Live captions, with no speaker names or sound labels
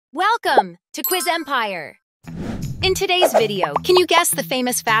Welcome to Quiz Empire! In today's video, can you guess the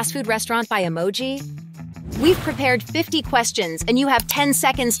famous fast food restaurant by emoji? We've prepared 50 questions and you have 10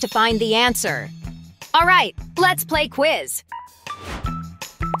 seconds to find the answer. All right, let's play quiz.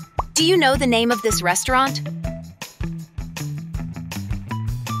 Do you know the name of this restaurant?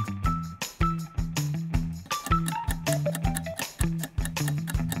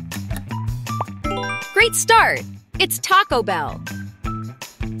 Great start! It's Taco Bell.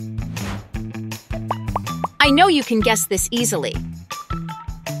 I know you can guess this easily.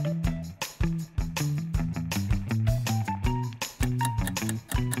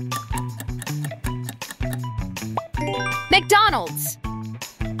 McDonald's.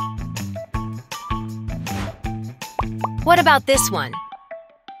 What about this one?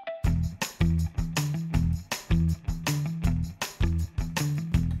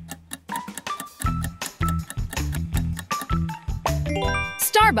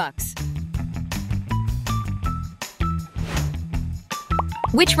 Starbucks.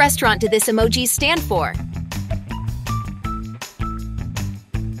 Which restaurant did this emoji stand for?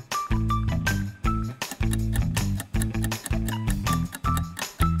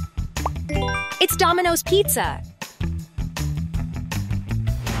 It's Domino's Pizza.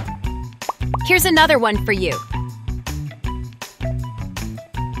 Here's another one for you.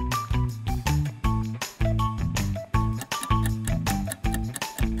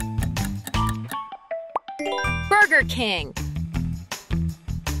 Burger King.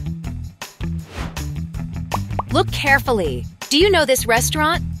 Look carefully. Do you know this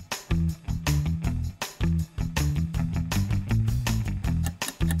restaurant?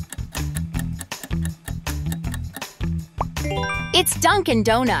 It's Dunkin'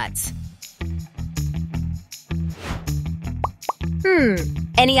 Donuts.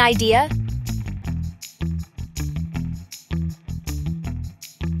 Any idea?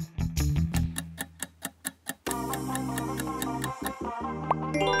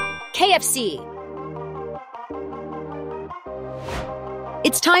 KFC.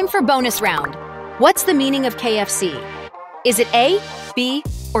 It's time for bonus round. What's the meaning of KFC? Is it A, B,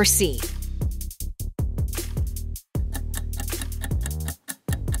 or C?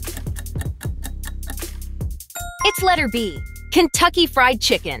 It's letter B, Kentucky Fried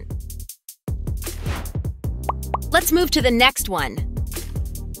Chicken. Let's move to the next one.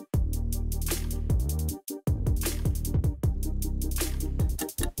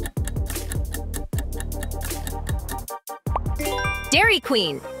 Dairy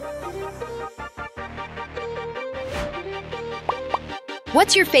Queen.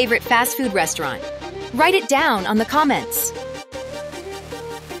 What's your favorite fast food restaurant? Write it down on the comments.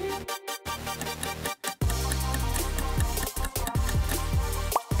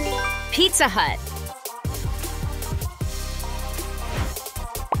 Pizza Hut.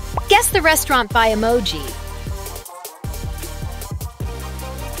 Guess the restaurant by emoji.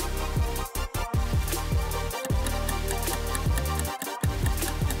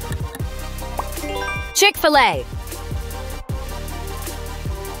 Chick-fil-A.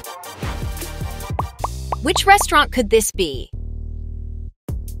 Which restaurant could this be?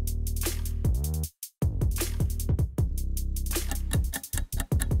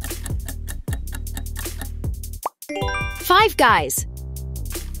 Five Guys.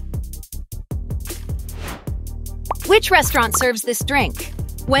 Which restaurant serves this drink?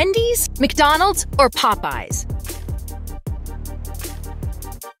 Wendy's, McDonald's, or Popeyes?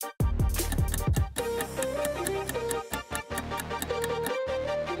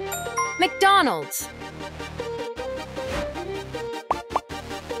 McDonald's.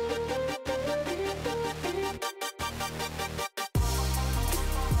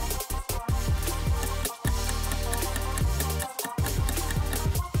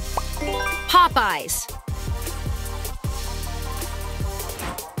 Popeyes.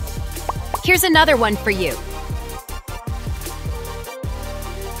 Here's another one for you.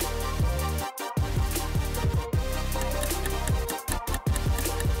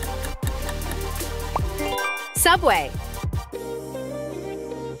 Subway.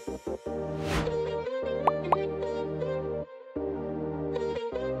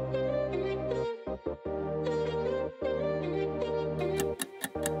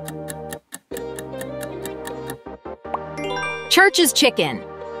 Church's Chicken.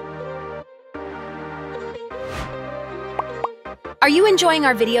 Are you enjoying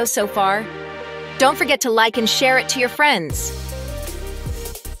our video so far? Don't forget to like and share it to your friends.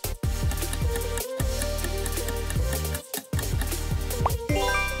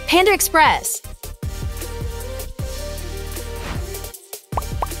 Panda Express.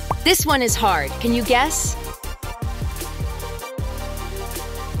 This one is hard. Can you guess?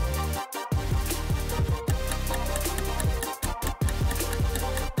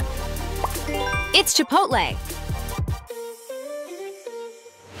 It's Chipotle.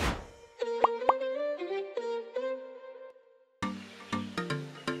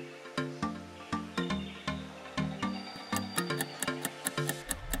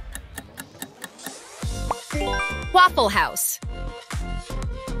 Waffle House.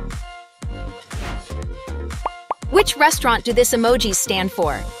 Which restaurant do this emoji stand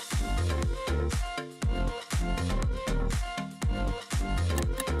for?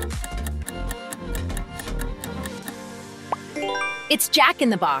 It's Jack in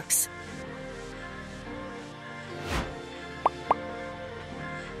the Box.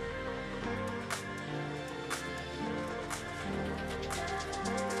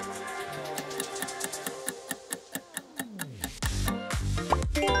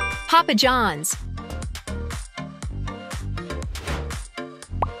 Papa John's.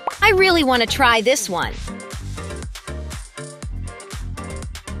 I really want to try this one.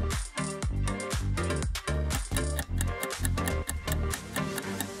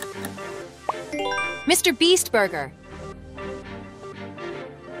 Mr. Beast Burger.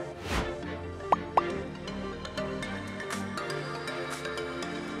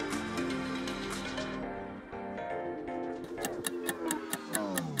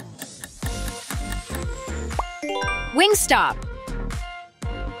 Wingstop.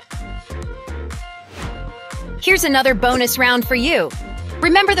 Here's another bonus round for you.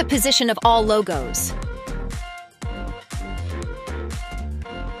 Remember the position of all logos.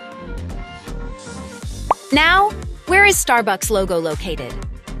 Now, where is Starbucks logo located?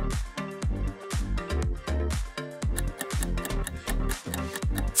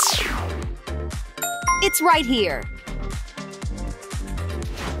 It's right here.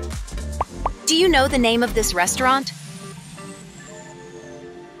 Do you know the name of this restaurant?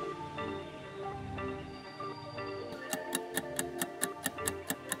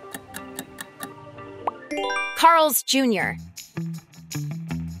 Carl's Jr.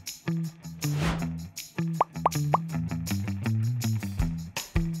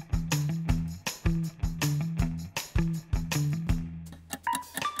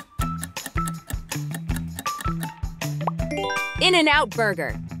 In-N-Out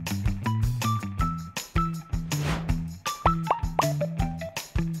Burger.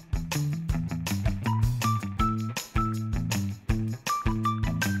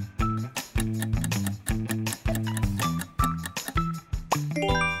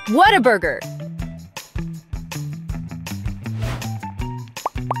 Whataburger.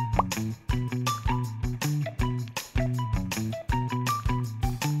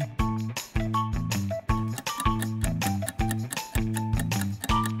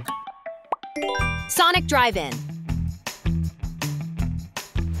 Sonic Drive-In.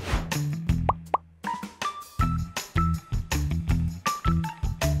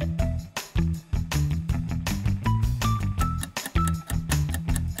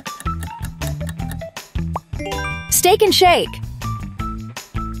 Steak and Shake.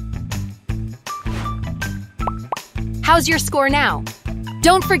 How's your score now?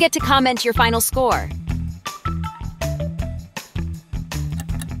 Don't forget to comment your final score.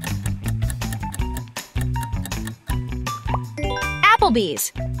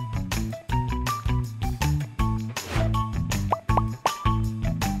 Applebee's.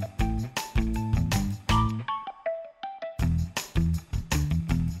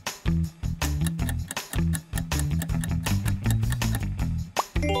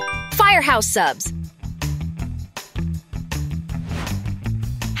 Firehouse Subs.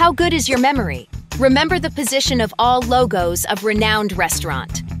 How good is your memory? Remember the position of all logos of renowned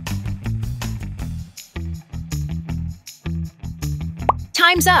restaurant.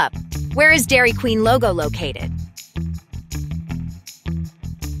 Time's up. Where is Dairy Queen logo located?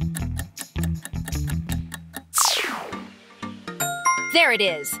 There it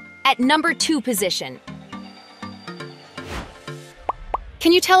is, at number 2 position.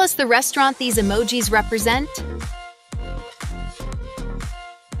 Can you tell us the restaurant these emojis represent?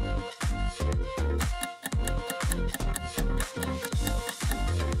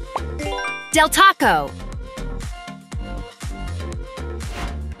 Del Taco.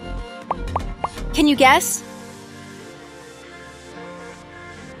 Can you guess?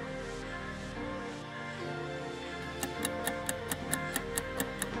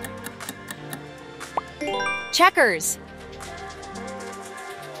 Checkers.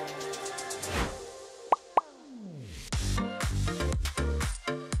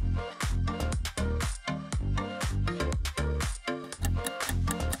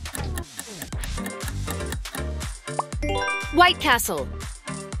 White Castle.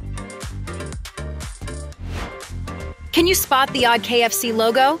 Can you spot the odd KFC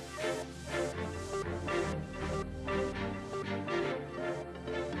logo?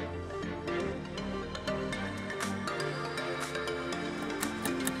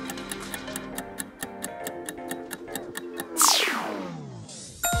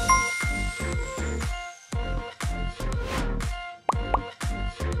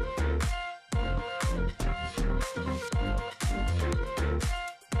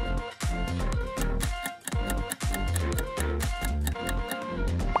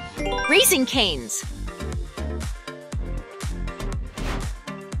 Raising Cane's.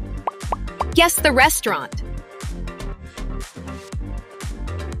 Guess the restaurant.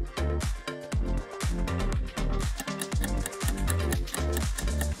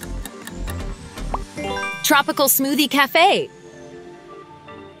 Tropical Smoothie Cafe.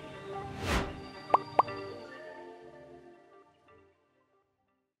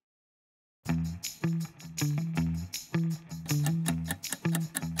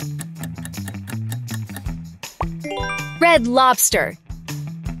 Red Lobster.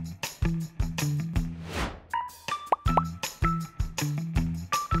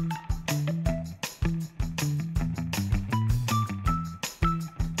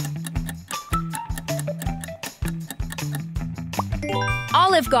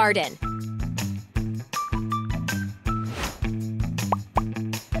 Olive Garden.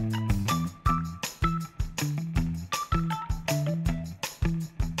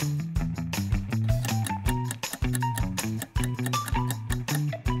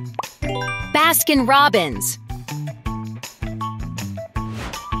 Baskin Robbins.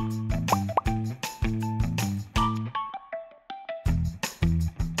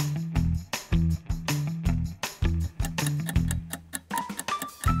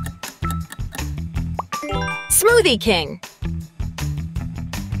 Smoothie King.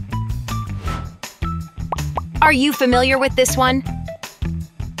 Are you familiar with this one?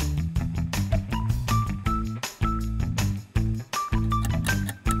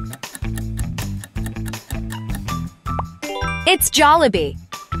 It's Jollibee.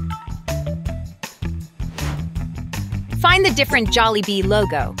 Find the different Jollibee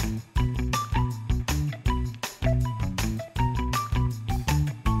logo.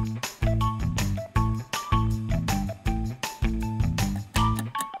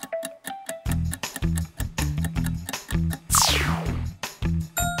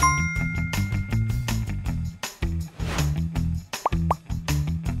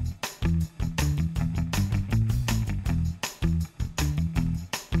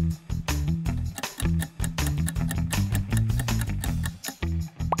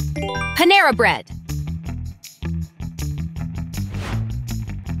 Panera Bread.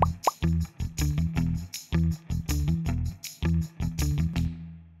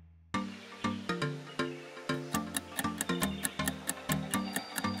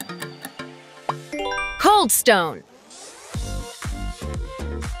 Cold Stone.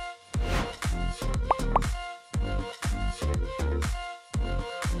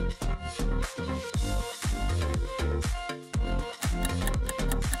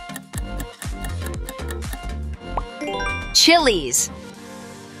 Chili's.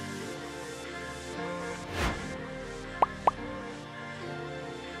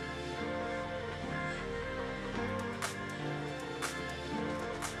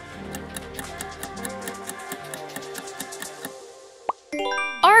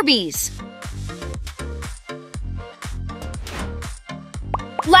 Arby's.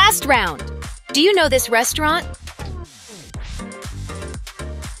 Last round. Do you know this restaurant?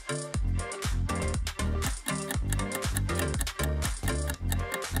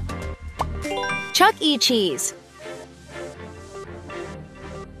 Chuck E. Cheese.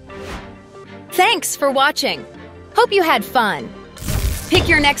 Thanks for watching. Hope you had fun. Pick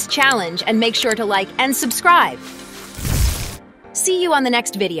your next challenge and make sure to like and subscribe. See you on the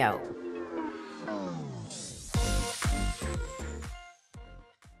next video.